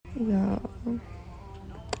Y'all,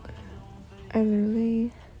 I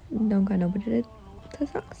literally don't got nobody to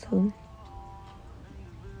talk to.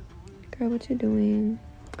 Girl, what you doing?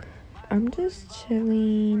 I'm just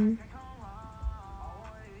chilling.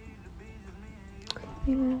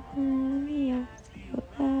 Do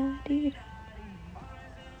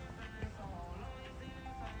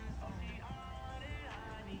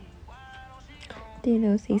you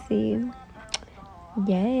know Cece?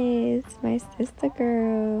 Yes, my sister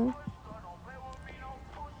girl.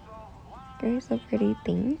 Girl, you're so pretty.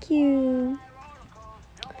 Thank you.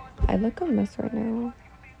 I look a mess right now.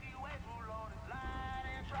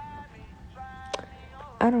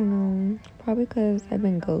 I don't know. Probably because I've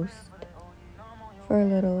been ghost for a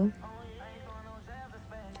little.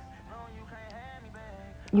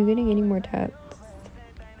 You getting any more tats?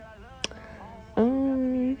 I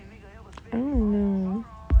don't know.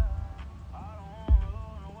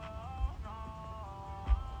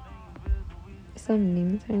 Some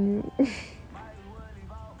name time.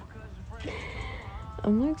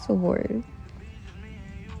 I'm like so bored.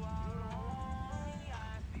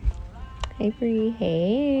 Hey Bree,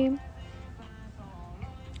 hey.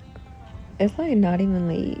 It's like not even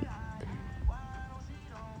late.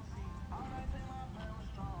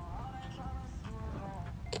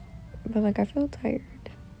 But like I feel tired.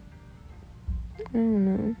 I don't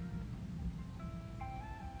know.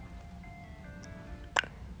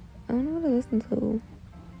 I don't know what to listen to.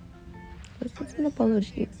 Let's listen to Polo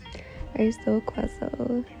G. Are you still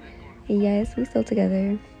Quasso? Yes, we still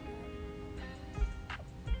together.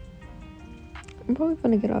 I'm probably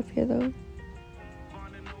gonna get off here though.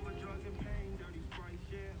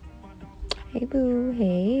 Hey boo,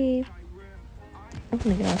 hey. I'm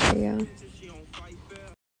gonna get off here, y'all.